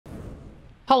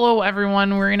Hello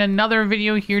everyone, we're in another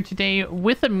video here today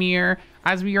with Ameer,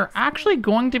 as we are actually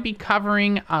going to be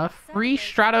covering a free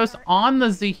Stratos on the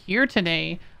Zahir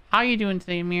today. How are you doing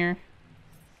today, Ameer?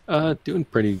 Doing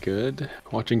pretty good.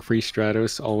 Watching free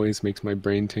Stratos always makes my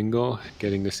brain tingle.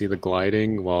 Getting to see the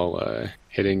gliding while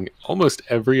hitting almost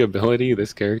every ability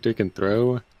this character can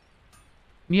throw. It's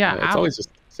Yeah, always just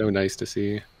so nice to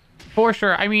see. for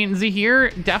sure. I mean,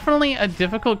 Zahir, definitely a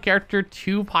difficult character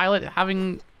to pilot,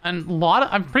 having a lot of,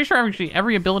 I'm pretty sure actually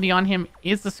every ability on him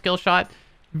is the skill shot.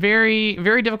 Very,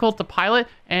 very difficult to pilot,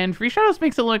 and Free Shadows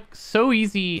makes it look so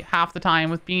easy half the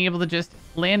time with being able to just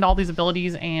land all these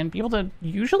abilities and be able to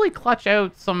usually clutch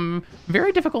out some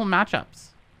very difficult matchups.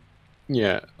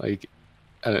 Yeah,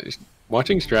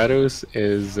 watching Stratos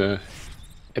is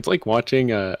it's like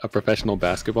watching a professional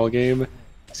basketball game,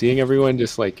 seeing everyone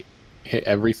just like hit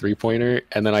every three-pointer,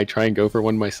 and then I try and go for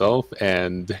one myself,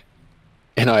 and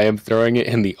I am throwing it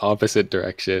in the opposite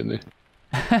direction.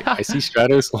 I see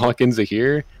Stratos lock in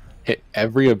Zahir, hit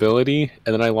every ability,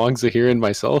 and then I log Zahir in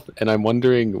myself, and I'm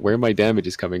wondering where my damage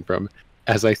is coming from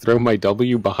as I throw my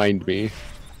W behind me.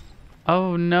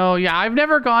 Oh no, yeah, I've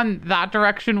never gone that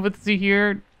direction with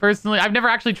Zahir personally. I've never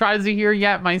actually tried Zahir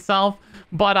yet myself,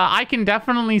 but I can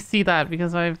definitely see that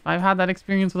because I've had that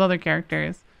experience with other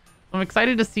characters. I'm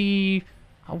excited to see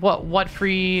what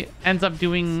Free ends up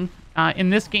doing in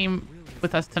this game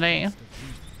with us today.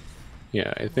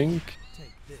 Yeah, I think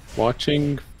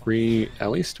watching Free,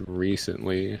 at least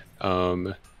recently,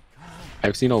 I've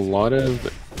seen a lot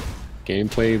of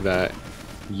gameplay that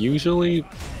usually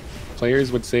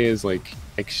players would say is like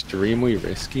extremely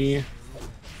risky,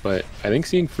 but I think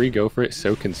seeing Free go for it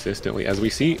so consistently, as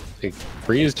we see, like,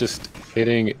 Free is just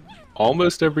hitting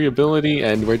almost every ability,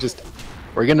 and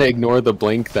we're gonna ignore the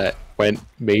blink that went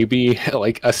maybe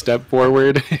like a step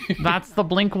forward. That's the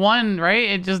blink one, right?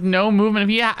 It just no movement.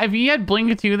 If he had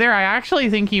blink two there, I actually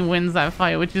think he wins that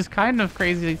fight, which is kind of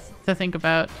crazy to think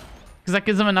about, because that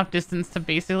gives him enough distance to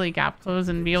basically gap close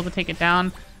and be able to take it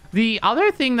down. The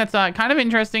other thing that's kind of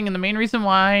interesting, and the main reason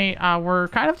why we're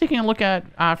kind of taking a look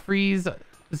at Free's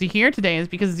Zahir today, is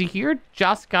because Zahir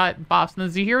just got buffs. And the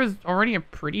Zahir is already a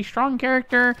pretty strong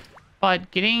character,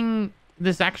 but getting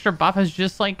this extra buff has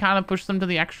just like kind of pushed them to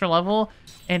the extra level,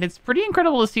 and it's pretty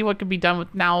incredible to see what could be done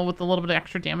with now with a little bit of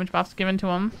extra damage buffs given to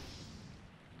him.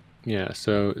 Yeah,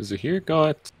 so Zahir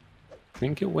got, I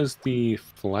think it was the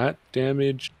flat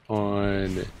damage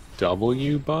on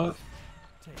W buff.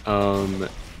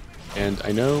 And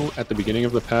I know at the beginning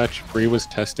of the patch, Free was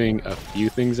testing a few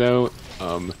things out,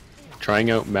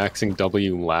 trying out maxing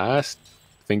W last,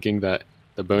 thinking that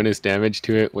the bonus damage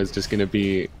to it was just going to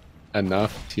be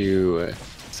enough to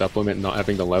supplement not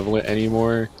having to level it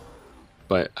anymore.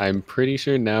 But I'm pretty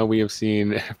sure now we have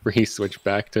seen Free switch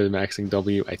back to maxing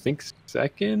W, I think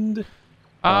second,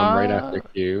 right after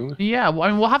Q. Yeah, well, I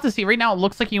mean, we'll have to see. Right now it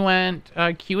looks like he went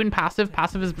Q and passive.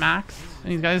 Passive is max,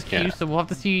 and he's got his Q, yeah. So we'll have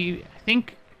to see. I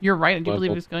think you're right. I do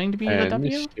believe it's going to be the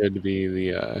W.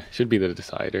 Should be the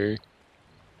decider.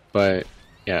 But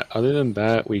yeah, other than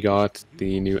that, we got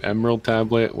the new Emerald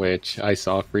tablet, which I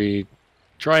saw Free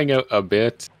trying out a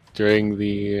bit during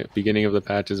the beginning of the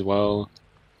patch as well,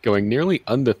 going nearly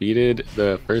undefeated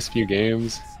the first few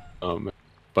games.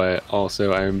 But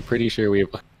also, I'm pretty sure we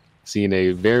have seen a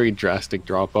very drastic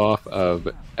drop-off of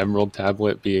Emerald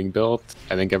tablet being built.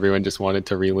 I think everyone just wanted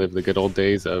to relive the good old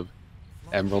days of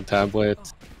Emerald tablet.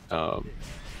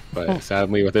 But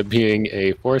sadly, with it being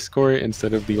a Force Core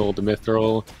instead of the old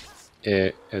Mithril,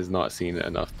 it has not seen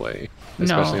enough play,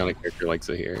 especially on a character like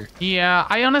Zahir. Yeah,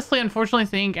 I honestly, unfortunately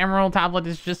think Emerald Tablet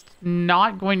is just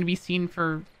not going to be seen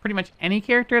for pretty much any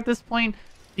character at this point.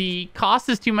 The cost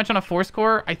is too much on a Force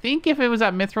Core. I think if it was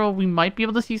at Mithril, we might be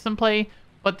able to see some play,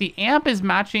 but the amp is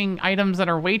matching items that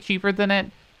are way cheaper than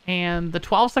it, and the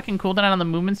 12-second cooldown on the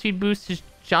movement speed boost is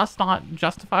just not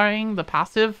justifying the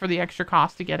passive for the extra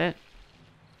cost to get it.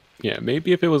 Yeah,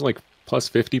 maybe if it was like plus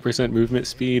 50% movement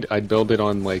speed, I'd build it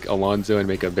on like Alonzo and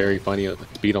make a very funny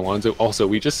speed Alonzo. Also,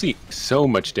 we just see so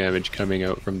much damage coming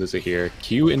out from the Zahir.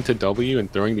 Q into W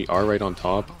and throwing the R right on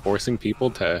top, forcing people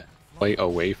to play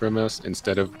away from us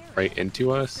instead of right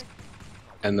into us.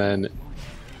 And then,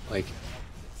 like,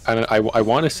 I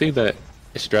want to say that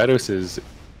Stratos is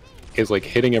like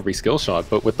hitting every skill shot,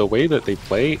 but with the way that they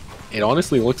play, it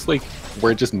honestly looks like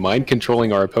we're just mind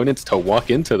controlling our opponents to walk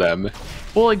into them.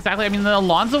 Well, exactly. I mean, the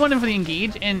Alonzo went in for the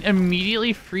engage, and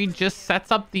immediately Free just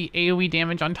sets up the AoE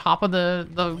damage on top of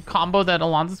the combo that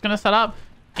Alonzo's going to set up,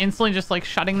 instantly just like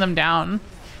shutting them down.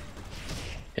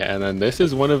 Yeah, and then this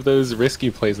is one of those risky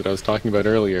plays that I was talking about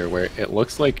earlier, where it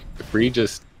looks like Free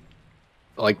just,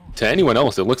 like, to anyone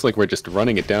else, it looks like we're just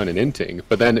running it down and inting,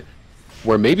 but then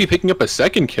we're maybe picking up a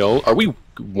second kill. Are we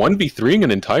 1v3ing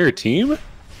an entire team?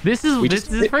 This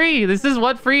is free. This is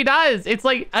what free does. It's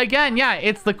like, again, yeah,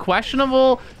 it's the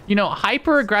questionable, you know,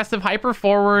 hyper aggressive, hyper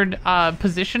forward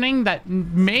positioning that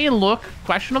may look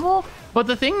questionable. But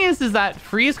the thing is that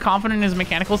free is confident in his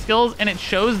mechanical skills, and it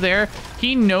shows there.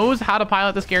 He knows how to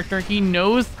pilot this character. He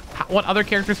knows what other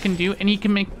characters can do, and he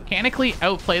can mechanically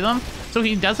outplay them. So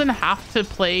he doesn't have to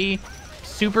play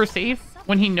super safe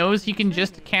when he knows he can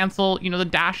just cancel, you know, the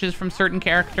dashes from certain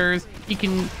characters. He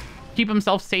can keep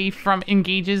himself safe from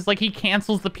engages. Like, he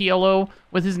cancels the PLO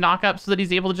with his knockup so that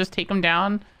he's able to just take him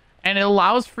down. And it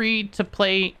allows free to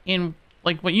play in,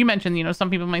 like what you mentioned, you know, some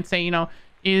people might say, you know,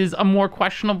 is a more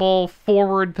questionable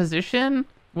forward position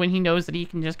when he knows that he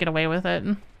can just get away with it.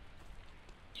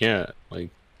 Yeah, like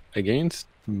against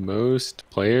most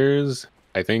players,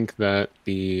 I think that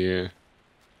the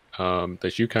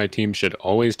Shukai team should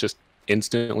always just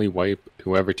instantly wipe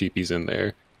whoever TP's in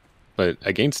there. But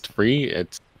against free,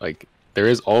 it's like there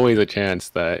is always a chance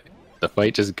that the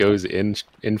fight just goes in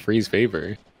free's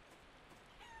favor.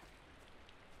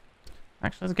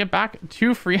 Actually, let's get back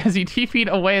to free as he TP'd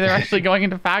away. They're actually going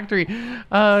into factory.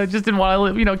 Just didn't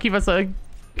want to, you know, keep us a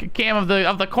cam of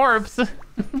the corpse.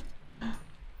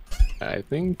 I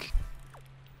think.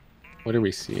 What are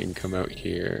we seeing come out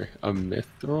here? A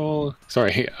mithril?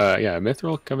 Sorry, yeah, a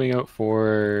mithril coming out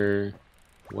for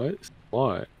what?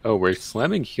 What? Oh, we're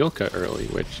slamming heel cut early,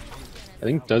 which I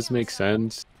think does make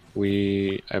sense.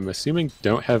 I'm assuming,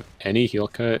 don't have any heel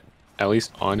cut, at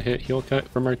least on hit heel cut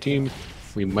from our team.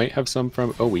 We might have some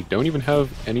from, oh, we don't even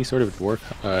have any sort of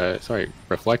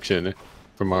reflection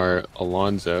from our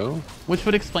Alonzo. Which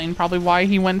would explain probably why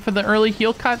he went for the early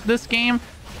heel cut this game.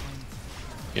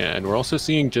 Yeah, and we're also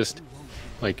seeing just,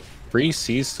 like, free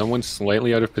sees someone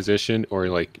slightly out of position or,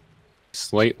 like,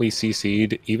 slightly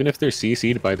CC'd, even if they're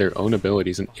CC'd by their own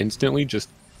abilities, and instantly just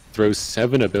throws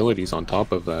 7 abilities on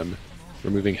top of them,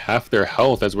 removing half their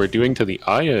health, as we're doing to the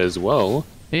Aya as well.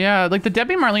 Yeah, like the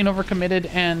Debbie Marlene overcommitted,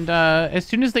 and as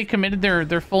soon as they committed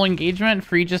their full engagement,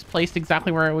 free just placed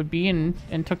exactly where it would be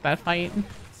and took that fight.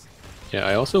 Yeah,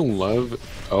 I also love,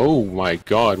 oh my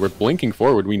god, we're blinking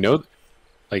forward. We know,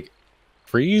 like,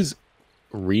 free's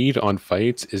read on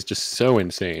fights is just so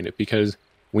insane, because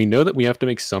we know that we have to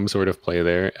make some sort of play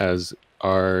there, as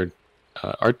our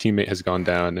teammate has gone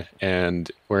down and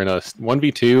we're in a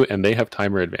 1v2 and they have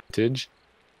timer advantage.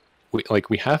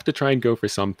 We have to try and go for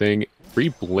something. Free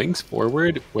blinks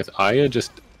forward with Aya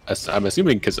just, I'm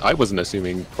assuming, because I wasn't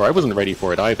assuming, or I wasn't ready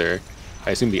for it either.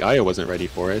 I assumed the Aya wasn't ready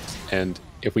for it, and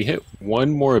if we hit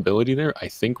one more ability there, I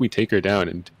think we take her down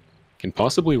and can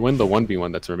possibly win the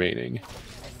 1v1 that's remaining.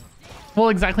 Well,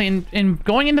 exactly, and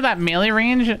going into that melee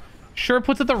range sure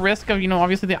puts at the risk of, you know,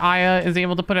 obviously the Aya is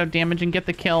able to put out damage and get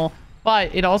the kill,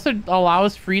 but it also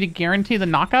allows free to guarantee the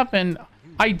knockup and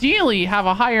ideally have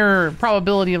a higher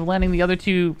probability of landing the other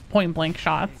 2 point blank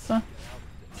shots.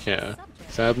 Yeah,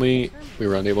 sadly we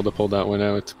were unable to pull that one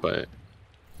out, but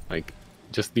like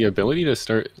just the ability to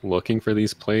start looking for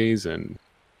these plays and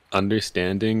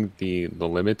understanding the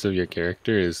limits of your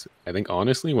character is, I think,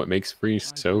 honestly what makes free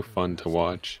so fun to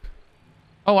watch.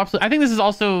 Oh, absolutely. I think this is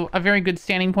also a very good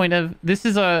standing point of, this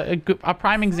is a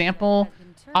prime example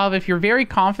of, if you're very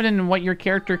confident in what your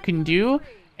character can do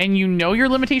and you know your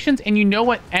limitations and you know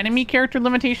what enemy character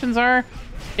limitations are,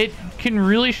 it can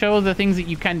really show the things that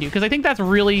you can do. Because I think that's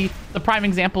really the prime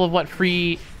example of what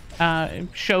free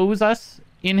shows us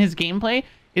in his gameplay,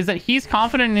 is that he's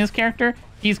confident in his character,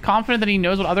 he's confident that he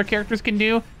knows what other characters can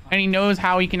do, and he knows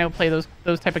how he can outplay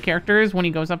those type of characters when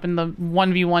he goes up in the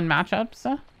 1v1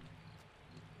 matchups.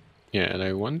 Yeah, and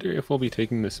I wonder if we'll be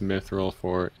taking this mithril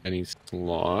for any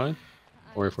slot,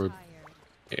 or if we're...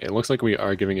 It looks like we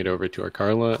are giving it over to our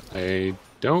Carla. I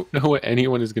don't know what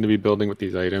anyone is going to be building with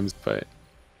these items, but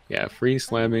yeah, free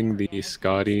slamming the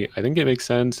Scotty, I think it makes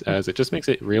sense, as it just makes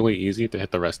it really easy to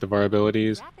hit the rest of our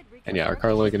abilities. And yeah, our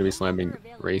Carla is going to be slamming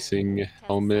Racing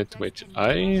Helmet, which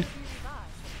I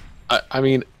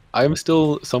mean, I'm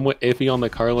still somewhat iffy on the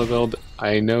Carla build.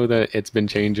 I know that it's been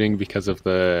changing because of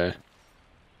the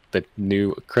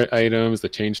new crit items, the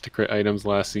change to crit items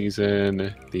last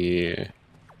season, the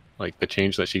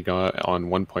change that she got on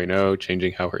 1.0,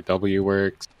 changing how her W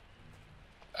works.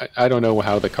 I don't know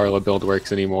how the Carla build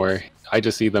works anymore. I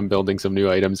just see them building some new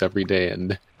items every day,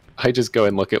 and I just go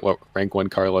and look at what rank 1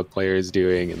 Carla player is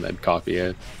doing and then copy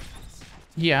it.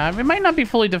 Yeah, it might not be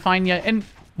fully defined yet. And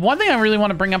one thing I really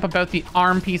want to bring up about the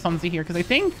arm piece on Zahir, because I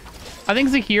think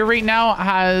Zahir right now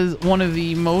has one of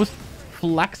the most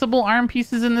flexible arm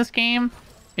pieces in this game,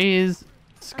 is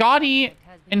Scotty,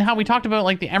 and how we talked about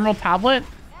like the Emerald Tablet.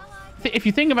 if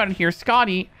you think about it here,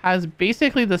 Scotty has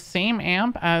basically the same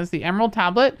amp as the Emerald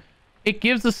Tablet. It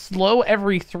gives a slow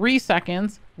every 3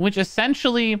 seconds, which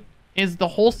essentially is the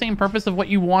whole same purpose of what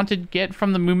you want to get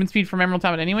from the movement speed from Emerald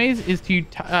Tablet anyways, is to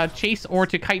chase or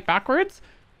to kite backwards.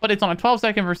 But it's on a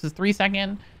 12-second versus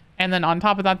 3-second. And then on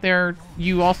top of that there,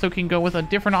 you also can go with a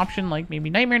different option, like maybe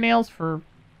Nightmare Nails for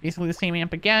basically the same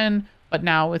amp again, but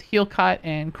now with heal cut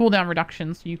and cooldown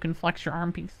reduction, so you can flex your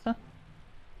arm piece.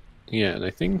 Yeah, and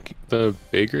I think the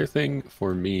bigger thing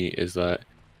for me is that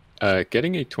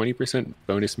getting a 20%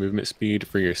 bonus movement speed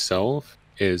for yourself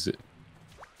is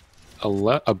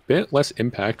a bit less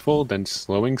impactful than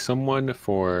slowing someone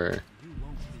for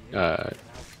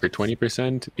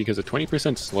 20%, because a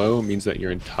 20% slow means that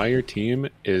your entire team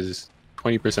is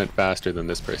 20% faster than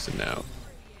this person now.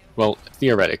 Well,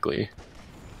 theoretically.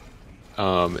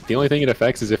 The only thing it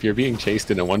affects is if you're being chased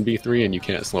in a 1v3 and you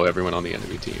can't slow everyone on the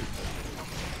enemy team.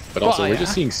 But also, we're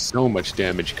just seeing so much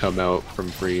damage come out from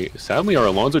free. Sadly, our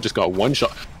Alonso just got one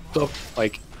shot. So,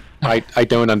 like, I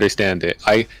don't understand it.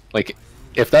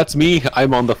 If that's me,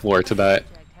 I'm on the floor to that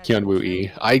Hyunwoo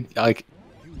E. Like,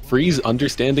 Free's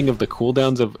understanding of the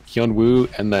cooldowns of Hyunwoo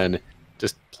and then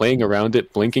just playing around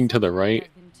it, blinking to the right,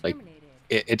 like,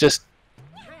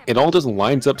 it all just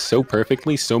lines up so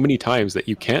perfectly so many times that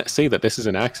you can't say that this is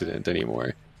an accident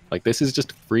anymore. Like, this is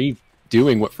just Free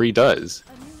doing what Free does.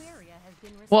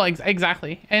 Well,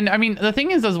 exactly. And I mean, the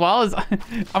thing is as well is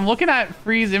I'm looking at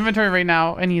Free's inventory right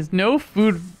now and he's no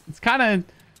food. It's kind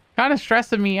of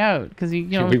stressing me out because you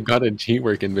know, we've got a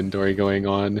G-Work inventory going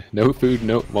on. No food,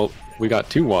 well, we got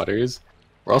 2 waters.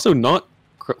 We're also not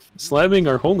slamming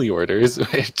our holy orders,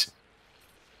 which...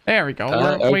 There we go.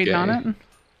 We're waiting on it.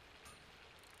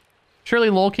 Surely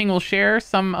Lol King will share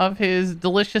some of his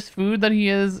delicious food that he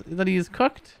has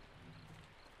cooked.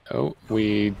 Oh,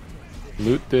 we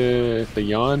loot the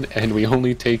Yan and we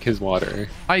only take his water.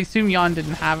 I assume Yan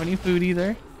didn't have any food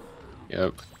either.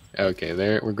 Yep. Okay,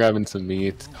 there we're grabbing some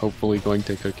meat. Hopefully going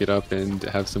to cook it up and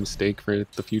have some steak for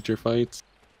the future fights.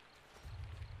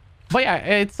 But yeah,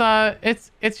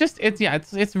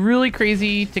 it's really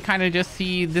crazy to kind of just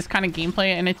see this kind of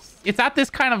gameplay, and it's at this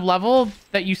kind of level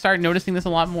that you start noticing this a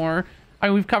lot more. I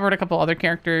mean, we've covered a couple other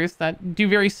characters that do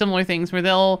very similar things where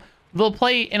they'll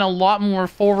play in a lot more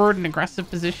forward and aggressive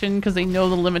position because they know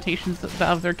the limitations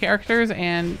of their characters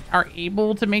and are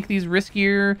able to make these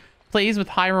riskier plays with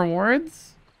high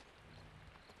rewards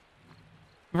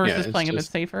versus playing a bit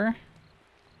safer.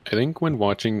 I think when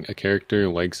watching a character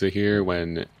like Zahir,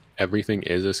 when everything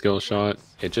is a skill shot,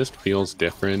 it just feels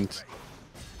different.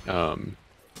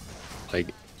 Like,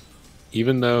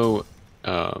 even though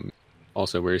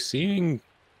also we're seeing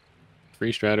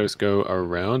Free Stratos go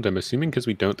around, I'm assuming because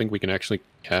we don't think we can actually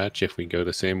catch if we go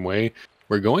the same way.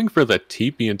 We're going for the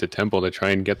TP into Temple to try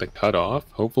and get the cut off.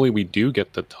 Hopefully we do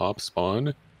get the top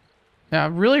spawn. Yeah,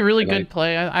 really good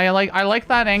play. I like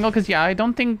that angle because, yeah, I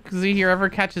don't think Zahir ever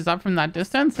catches up from that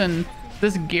distance, and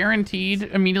this guaranteed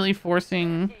immediately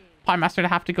forcing Piemaster to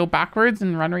have to go backwards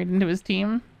and run right into his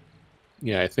team.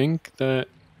 Yeah, I think that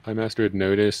Piemaster had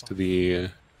noticed the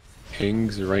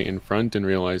pings right in front and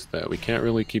realized that we can't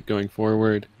really keep going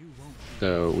forward,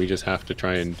 so we just have to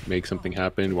try and make something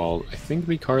happen. While I think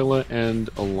the Carla and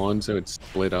Alonso had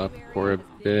split up for a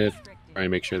bit, trying to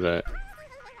make sure that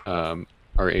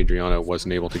our Adriana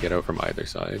wasn't able to get out from either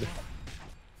side.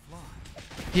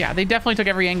 Yeah, they definitely took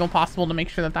every angle possible to make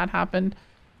sure that happened.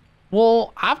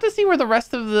 We'll have to see where the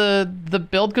rest of the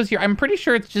build goes here. I'm pretty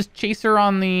sure it's just Chaser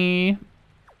on the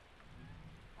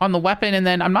weapon, and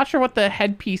then I'm not sure what the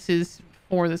headpiece is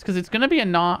for this because it's going to be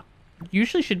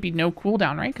usually should be no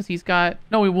cooldown, right? Because he's got...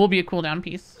 No, it will be a cooldown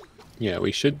piece. Yeah,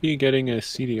 we should be getting a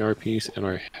CDR piece and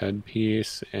our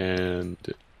headpiece, and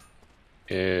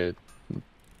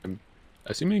I'm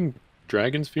assuming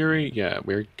Dragon's Fury. Yeah,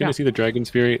 we're going to see the Dragon's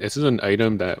Fury. This is an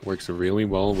item that works really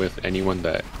well with anyone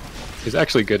that is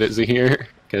actually good at Zahir,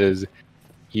 because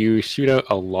you shoot out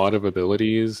a lot of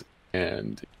abilities,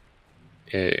 and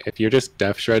if you're just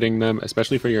def shredding them,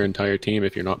 especially for your entire team,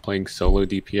 if you're not playing solo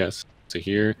DPS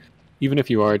Zahir, even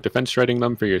if you are, defense shredding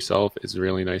them for yourself is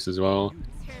really nice as well.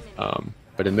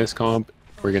 But in this comp,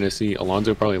 we're going to see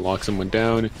Alonso probably lock someone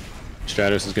down,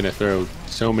 Stratos is going to throw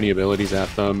so many abilities at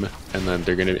them, and then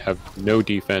they're going to have no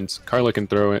defense. Carla can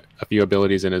throw a few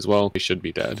abilities in as well. They should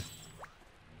be dead.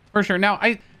 For sure. Now,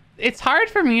 it's hard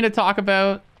for me to talk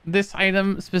about this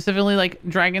item specifically, like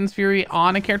Dragon's Fury,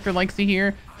 on a character like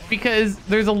Zahir, because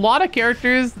there's a lot of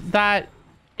characters that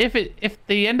if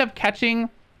they end up catching,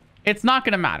 it's not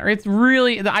going to matter. It's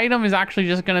really, the item is actually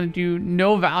just going to do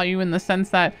no value in the sense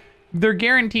that they're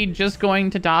guaranteed just going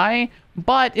to die.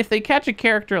 But if they catch a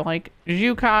character like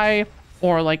Xiukai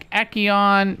or like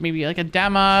Echion, maybe like a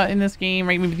Dema in this game,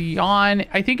 right? Maybe the Yawn.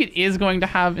 I think it is going to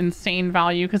have insane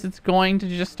value because it's going to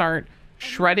just start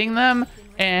shredding them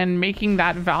and making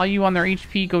that value on their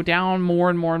HP go down more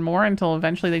and more and more until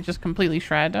eventually they just completely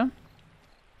shred.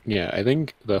 Yeah, I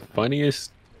think the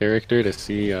funniest character to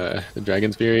see the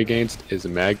Dragon's Fury against is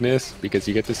Magnus, because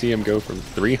you get to see him go from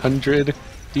 300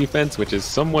 defense, which is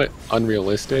somewhat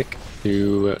unrealistic,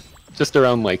 to just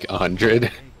around like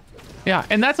 100. Yeah,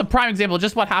 and that's a prime example of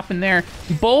just what happened there.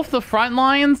 Both the front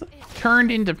lines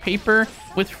turned into paper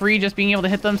with Free just being able to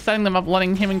hit them, setting them up,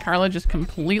 letting him and Carla just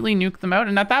completely nuke them out.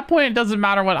 And at that point, it doesn't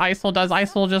matter what Isol does.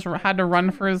 Isol just had to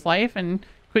run for his life and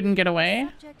couldn't get away.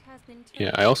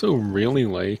 Yeah, I also really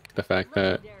like the fact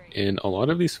that in a lot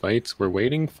of these fights, we're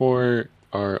waiting for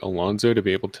our Alonso to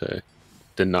be able to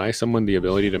deny someone the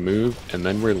ability to move, and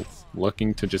then we're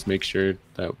looking to just make sure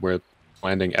that we're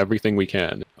landing everything we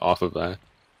can off of that.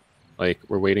 Like,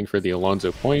 we're waiting for the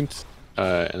Alonso point,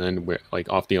 and then we're like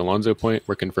off the Alonso point,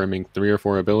 we're confirming 3 or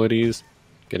 4 abilities,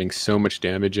 getting so much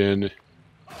damage in,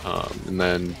 and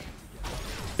then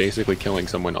basically killing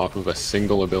someone off of a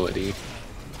single ability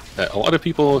that a lot of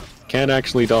people can't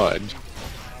actually dodge.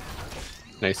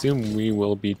 And I assume we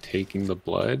will be taking the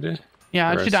blood.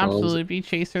 Yeah, it should absolutely be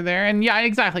Chaser there. And yeah,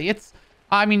 exactly. It's,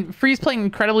 I mean, Free's playing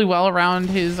incredibly well around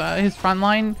his front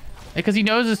line because he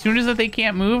knows as soon as that they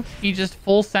can't move, he just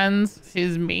full sends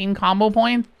his main combo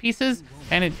point pieces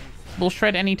and it will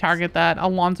shred any target that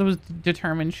Alonso is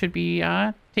determined should be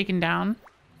taken down.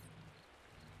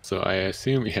 So I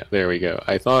assume, yeah, there we go.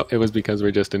 I thought it was because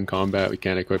we're just in combat, we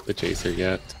can't equip the Chaser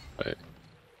yet, but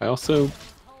I also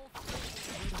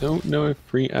don't know if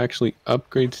Free actually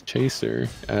upgrades Chaser,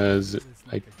 as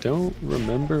I don't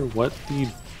remember what the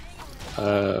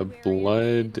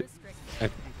blood...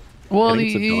 I think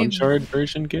it's the Dawn Shard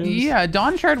version gives? Yeah,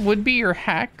 Dawn Shard would be your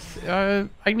Hex. I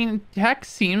mean, Hex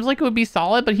seems like it would be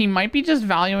solid, but he might be just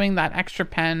valuing that extra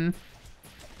pen.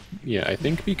 Yeah, I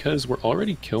think because we're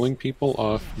already killing people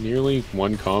off nearly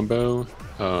one combo,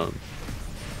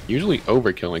 usually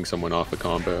overkilling someone off a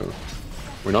combo.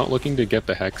 We're not looking to get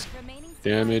the Hex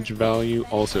damage value.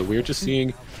 Also, we're just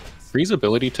seeing Free's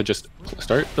ability to just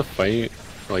start the fight,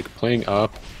 like playing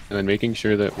up, and then making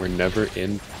sure that we're never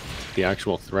in the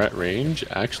actual threat range.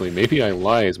 Actually, maybe I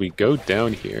lie as we go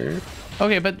down here.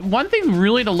 Okay, but one thing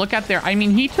really to look at there, I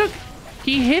mean, he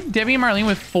hit Debbie and Marlene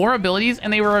with 4 abilities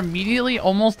and they were immediately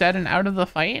almost dead and out of the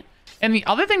fight. And the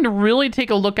other thing to really take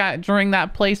a look at during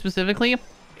that play specifically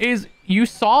is you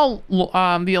saw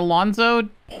the Alonso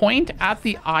point at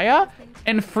the Aya,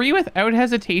 and Free without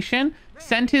hesitation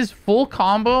sent his full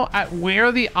combo at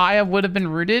where the Aya would have been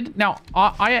rooted. Now,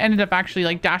 Aya ended up actually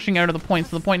like dashing out of the point,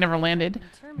 so the point never landed.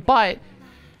 But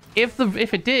if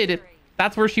it did,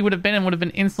 that's where she would have been and would have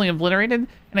been instantly obliterated.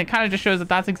 And it kind of just shows that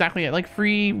that's exactly it. Like,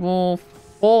 Free will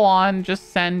full on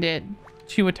just send it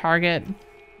to a target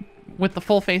with the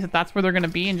full face that that's where they're going to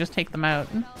be and just take them out.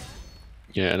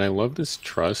 Yeah, and I love this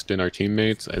trust in our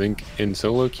teammates. I think in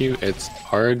solo queue, it's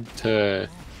hard to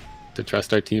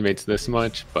trust our teammates this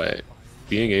much, but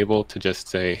being able to just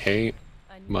say, hey,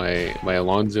 my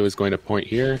Alonso is going to point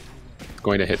here,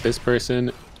 going to hit this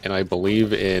person, and I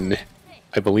believe in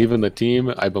the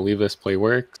team, I believe this play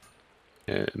works,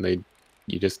 and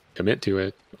you just commit to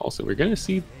it. Also, we're gonna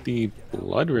see the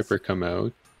Blood Ripper come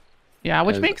out. Yeah,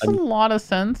 which makes a lot of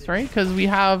sense, right? Because we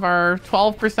have our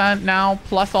 12% now,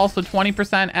 plus also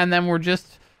 20%, and then we're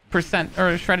just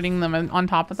shredding them on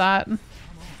top of that.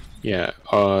 Yeah,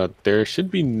 there should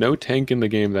be no tank in the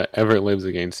game that ever lives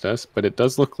against us, but it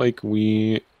does look like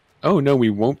oh no, we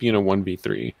won't be in a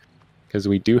 1v3, because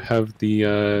we do have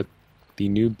the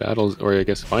new battles, or I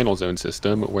guess final zone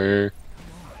system, where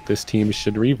this team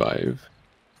should revive.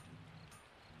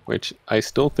 Which I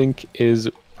still think is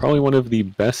probably one of the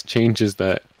best changes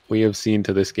that we have seen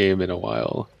to this game in a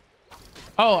while.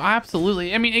 Oh,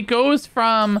 absolutely. I mean, it goes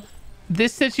from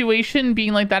this situation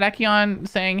being like that Echion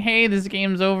saying, hey, this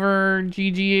game's over,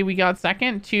 GG, we got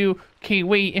second, to, okay,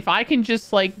 wait, if I can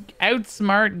just like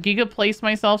outsmart, giga place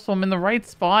myself so I'm in the right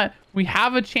spot, we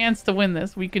have a chance to win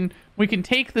this. We can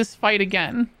take this fight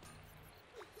again.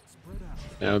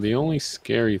 Now, the only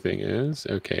scary thing is,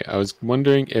 okay, I was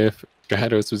wondering if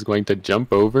Stratos was going to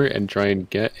jump over and try and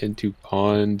get into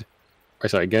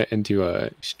get into a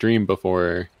stream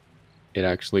before it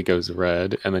actually goes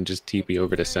red, and then just TP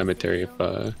over to Cemetery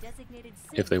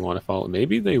if they want to follow.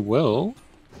 Maybe they will.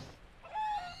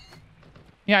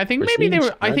 Yeah, I think maybe they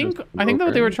were. I think that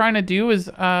what they were trying to do is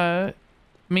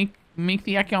make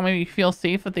the Echion maybe feel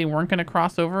safe that they weren't going to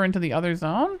cross over into the other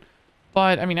zone.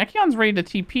 But, I mean, Ekion's ready to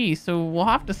TP, so we'll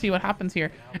have to see what happens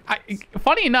here.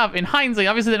 Funny enough, in hindsight,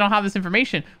 obviously they don't have this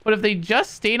information, but if they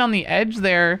just stayed on the edge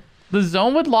there, the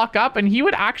zone would lock up, and he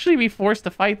would actually be forced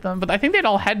to fight them. But I think they'd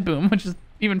all head boom, which is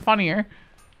even funnier.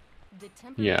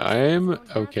 Yeah, I'm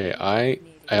okay. I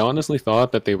honestly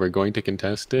thought that they were going to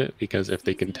contest it, because if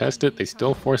they contest it, they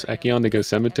still force Ekion to go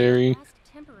cemetery.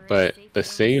 But the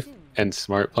safe and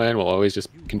smart plan will always just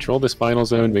control this final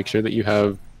zone, make sure that you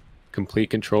have complete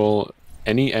control.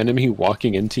 Any enemy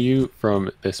walking into you from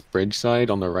this bridge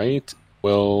side on the right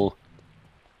will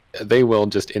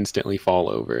just instantly fall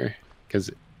over, because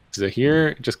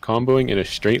Zahir just comboing in a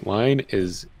straight line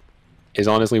is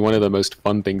honestly one of the most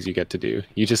fun things you get to do.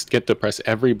 You just get to press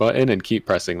every button and keep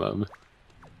pressing them.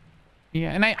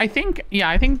 Yeah, and I think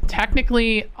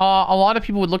technically a lot of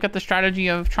people would look at the strategy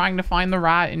of trying to find the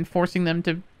rat and forcing them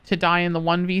to die in the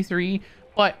 1v3.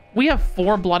 But we have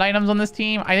 4 blood items on this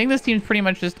team. I think this team's pretty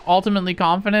much just ultimately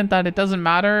confident that it doesn't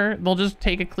matter. They'll just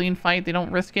take a clean fight. They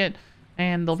don't risk it.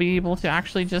 And they'll be able to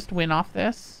actually just win off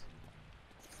this.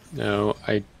 Now,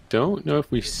 I don't know if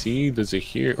we see the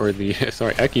Zahir, or the,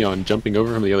 sorry, Ekion jumping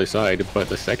over from the other side. But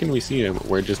the second we see him,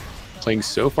 we're just playing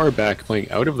so far back,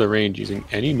 playing out of the range, using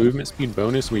any movement speed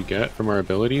bonus we get from our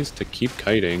abilities to keep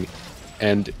kiting.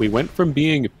 And we went from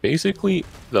being basically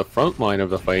the front line of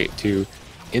the fight to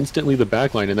instantly the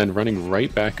back line, and then running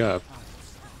right back up.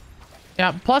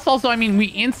 Yeah, plus also, I mean, we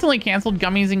instantly canceled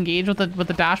Gummy's engage with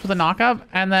the dash with the knockup,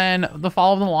 and then the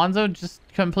fall of the Alonzo just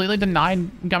completely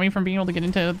denied Gummy from being able to get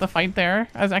into the fight there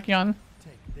as Ekion.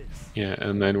 Yeah,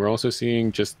 and then we're also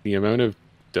seeing just the amount of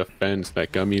defense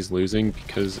that Gummy's losing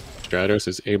because Stratos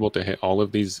is able to hit all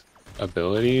of these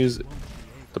abilities.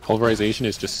 The pulverization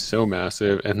is just so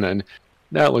massive, and then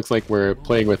now it looks like we're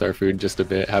playing with our food just a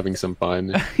bit, having some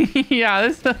fun. Yeah,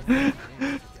 this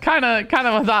kind of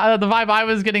the vibe I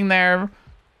was getting there.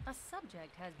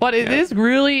 But it is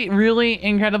really, really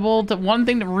incredible. One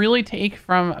thing to really take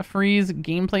from Free's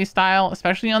gameplay style,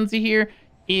 especially on Zahir,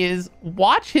 is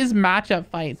watch his matchup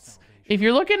fights. If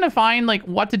you're looking to find like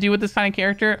what to do with this kind of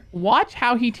character, watch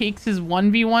how he takes his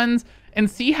 1v1s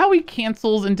and see how he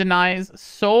cancels and denies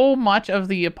so much of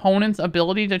the opponent's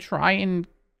ability to try and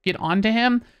get onto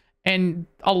him and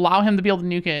allow him to be able to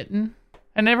nuke it.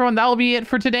 And everyone, that will be it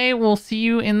for today. We'll see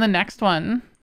you in the next one.